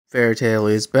Fairy Tail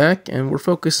is back, and we're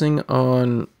focusing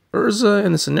on Erza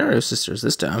and the Scenario Sisters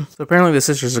this time. So apparently the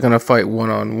sisters are going to fight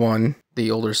one-on-one.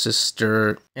 The older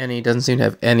sister, Annie, doesn't seem to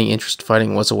have any interest in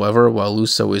fighting whatsoever, while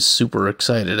Luso is super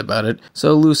excited about it.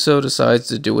 So Luso decides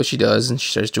to do what she does, and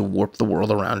she starts to warp the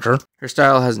world around her. Her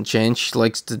style hasn't changed. She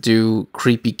likes to do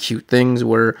creepy, cute things,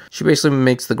 where she basically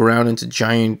makes the ground into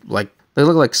giant, they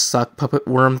look like sock puppet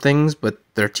worm things, but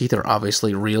their teeth are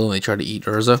obviously real, and they try to eat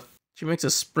Erza. She makes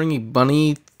a springy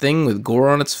bunny thing with gore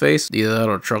on its face, either that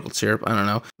or chocolate syrup, I don't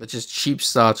know, that just cheap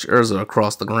shots Erza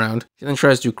across the ground. She then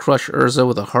tries to crush Erza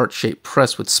with a heart-shaped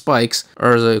press with spikes.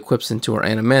 Erza equips into her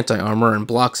animanti armor and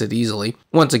blocks it easily,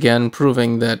 once again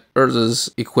proving that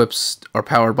Erza's equips are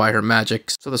powered by her magic.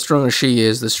 So the stronger she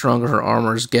is, the stronger her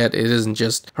armors get. It isn't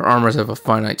just her armors have a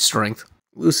finite strength.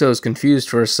 Luso is confused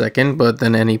for a second, but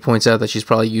then Annie points out that she's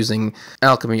probably using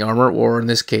alchemy armor, or in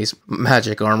this case,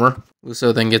 magic armor.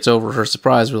 Luso then gets over her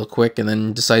surprise real quick and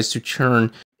then decides to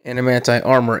turn animanti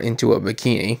armor into a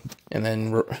bikini. And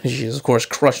then she is, of course,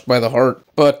 crushed by the heart,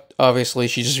 but obviously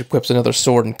she just equips another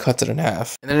sword and cuts it in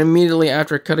half. And then immediately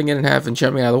after cutting it in half and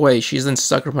jumping out of the way, she's then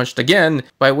sucker punched again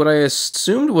by what I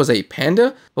assumed was a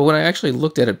panda, but when I actually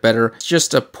looked at it better, it's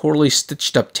just a poorly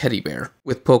stitched up teddy bear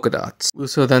with polka dots.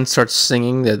 Luso then starts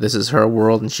singing that this is her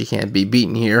world and she can't be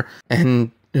beaten here,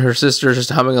 and her sister's just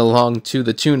humming along to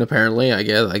the tune, apparently. I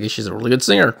guess she's a really good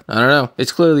singer. I don't know.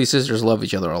 It's clear these sisters love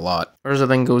each other a lot. Erza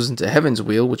then goes into Heaven's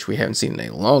Wheel, which we haven't seen in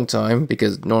a long time,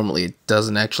 because normally it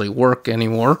doesn't actually work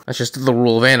anymore. That's just the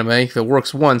rule of anime. If it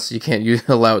works once, you can't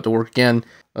allow it to work again.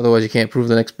 Otherwise, you can't prove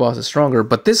the next boss is stronger.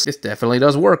 But this definitely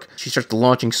does work. She starts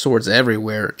launching swords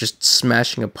everywhere, just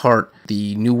smashing apart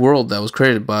the new world that was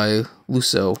created by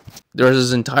Luso.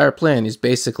 Erza's entire plan is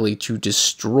basically to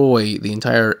destroy the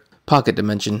entire pocket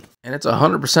dimension, and it's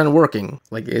 100% working.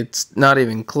 Like, it's not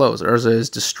even close. Erza is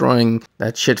destroying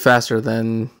that shit faster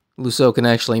than Luso can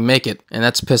actually make it, and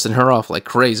that's pissing her off like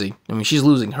crazy. I mean, she's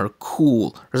losing her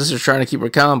cool. Her sister's trying to keep her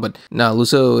calm, but no,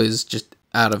 Luso is just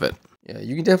out of it. Yeah,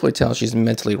 you can definitely tell she's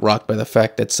mentally rocked by the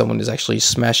fact that someone is actually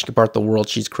smashing apart the world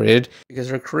she's created, because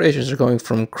her creations are going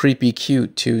from creepy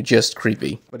cute to just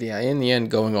creepy. But yeah, in the end,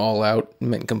 going all out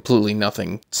meant completely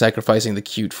nothing, sacrificing the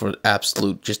cute for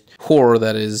absolute just horror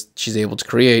that is she's able to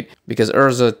create, because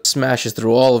Erza smashes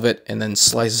through all of it and then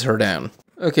slices her down.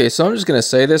 Okay, so I'm just gonna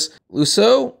say this.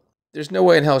 Luso, there's no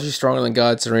way in hell she's stronger than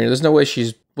God Serena. There's no way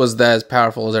she was that as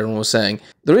powerful as everyone was saying.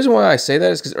 The reason why I say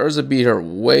that is because Erza beat her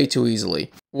way too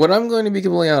easily. What I'm going to be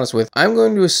completely honest with, I'm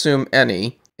going to assume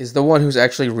Annie is the one who's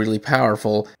actually really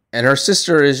powerful, and her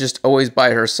sister is just always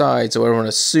by her side, so everyone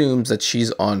assumes that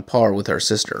she's on par with her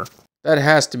sister. That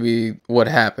has to be what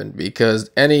happened, because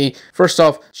Annie, first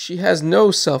off, she has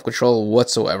no self-control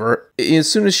whatsoever. As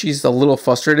soon as she's a little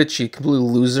frustrated, she completely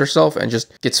loses herself and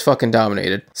just gets fucking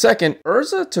dominated. Second,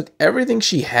 Erza took everything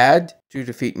she had to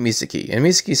defeat Misaki, and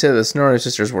Misaki said the Scenario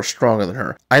Sisters were stronger than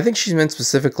her. I think she meant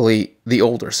specifically the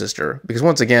older sister, because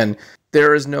once again,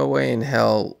 there is no way in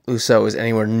hell Luso is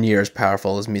anywhere near as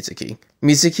powerful as Misaki.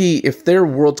 Misaki, if their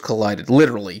worlds collided,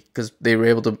 literally, because they were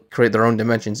able to create their own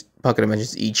dimensions, pocket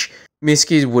dimensions each,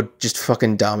 Misaki would just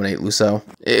fucking dominate Luso.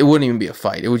 It wouldn't even be a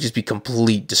fight. It would just be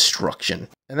complete destruction.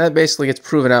 And that basically gets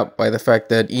proven out by the fact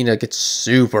that Ina gets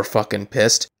super fucking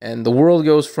pissed, and the world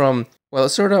goes from, well, it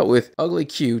started out with ugly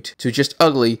cute to just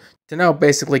ugly to now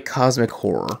basically cosmic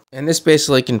horror. And this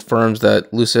basically confirms that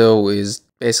Luso is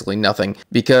basically nothing,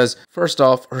 because first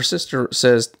off, her sister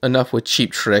says enough with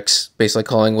cheap tricks, basically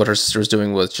calling what her sister was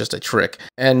doing was just a trick.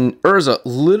 And Erza,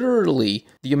 literally,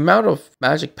 the amount of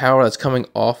magic power that's coming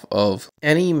off of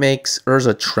Annie makes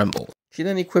Erza tremble. She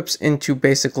then equips into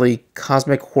basically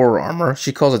cosmic horror armor.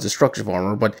 She calls it destructive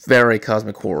armor, but very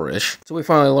cosmic horror-ish. So we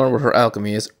finally learn what her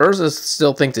alchemy is. Erza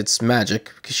still thinks it's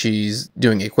magic, because she's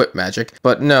doing equip magic.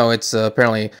 But no, it's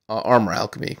apparently armor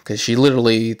alchemy, because she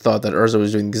literally thought that Erza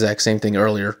was doing the exact same thing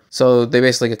earlier. So they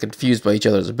basically get confused by each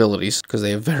other's abilities, because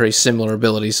they have very similar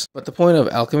abilities. But the point of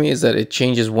alchemy is that it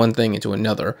changes one thing into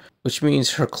another, which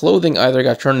means her clothing either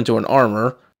got turned into an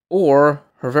armor, or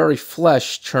her very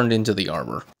flesh turned into the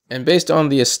armor. And based on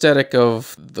the aesthetic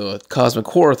of the cosmic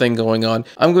horror thing going on,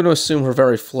 I'm going to assume her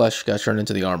very flesh got turned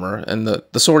into the armor, and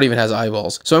the sword even has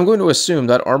eyeballs. So I'm going to assume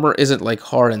that armor isn't like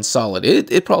hard and solid.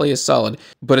 It probably is solid,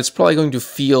 but it's probably going to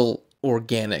feel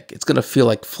organic. It's going to feel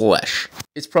like flesh.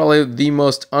 It's probably the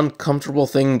most uncomfortable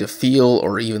thing to feel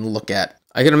or even look at.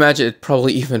 I can imagine it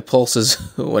probably even pulses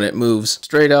when it moves.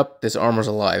 Straight up, this armor's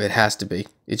alive. It has to be.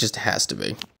 It just has to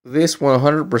be. This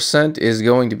 100% is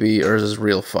going to be Erza's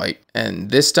real fight. And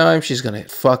this time, she's gonna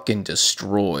get fucking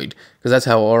destroyed. Because that's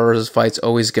how Erza's fights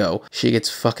always go. She gets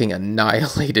fucking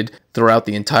annihilated throughout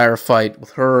the entire fight.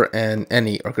 With her and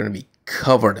Annie are gonna be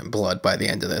covered in blood by the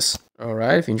end of this.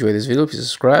 Alright, if you enjoyed this video, please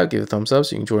subscribe, give it a thumbs up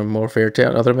so you can enjoy more Fairy Tail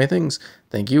and other amazing things.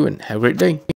 Thank you, and have a great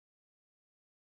day.